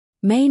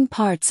Main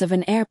parts of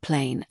an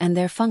airplane and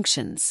their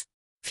functions.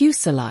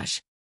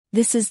 Fuselage.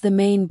 This is the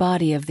main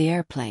body of the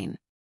airplane.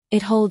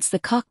 It holds the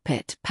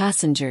cockpit,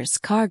 passengers,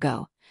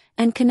 cargo,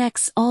 and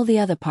connects all the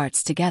other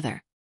parts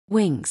together.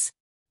 Wings.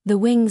 The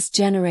wings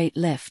generate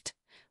lift,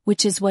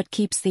 which is what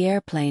keeps the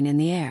airplane in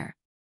the air.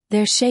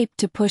 They're shaped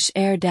to push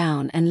air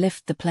down and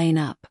lift the plane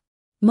up.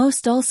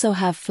 Most also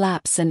have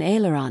flaps and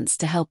ailerons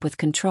to help with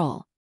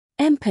control.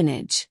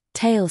 Empennage,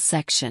 tail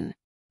section.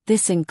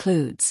 This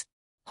includes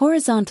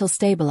horizontal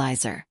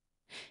stabilizer.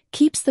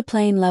 Keeps the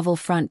plane level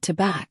front to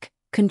back,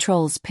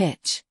 controls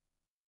pitch.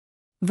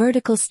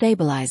 Vertical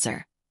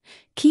stabilizer.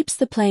 Keeps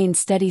the plane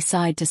steady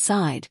side to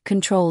side,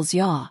 controls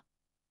yaw.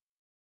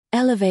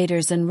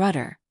 Elevators and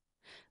rudder.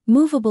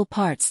 Movable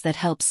parts that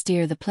help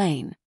steer the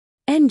plane.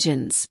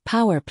 Engines,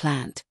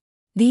 Powerplant.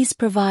 These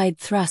provide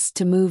thrust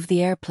to move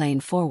the airplane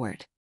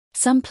forward.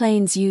 Some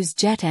planes use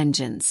jet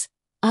engines,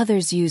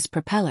 others use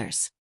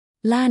propellers.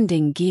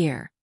 Landing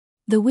gear.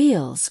 The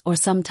wheels, or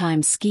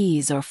sometimes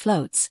skis or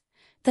floats,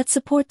 that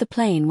support the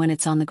plane when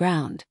it's on the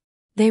ground.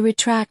 They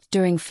retract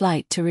during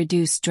flight to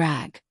reduce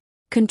drag.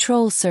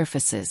 Control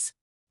surfaces.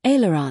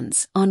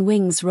 Ailerons, on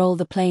wings roll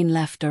the plane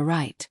left or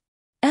right.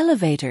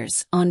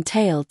 Elevators, on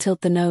tail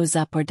tilt the nose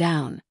up or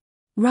down.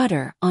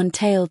 Rudder, on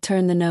tail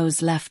turn the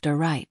nose left or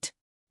right.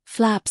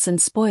 Flaps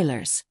and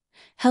spoilers.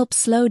 Help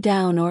slow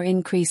down or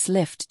increase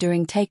lift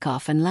during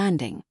takeoff and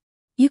landing.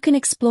 You can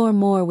explore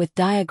more with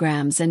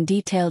diagrams and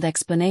detailed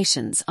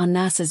explanations on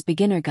NASA's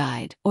beginner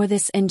guide or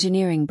this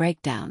engineering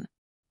breakdown.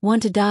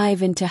 Want to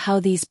dive into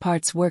how these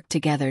parts work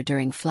together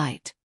during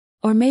flight?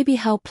 Or maybe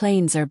how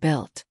planes are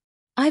built?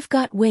 I've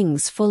got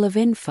wings full of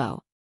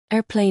info.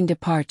 Airplane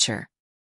departure.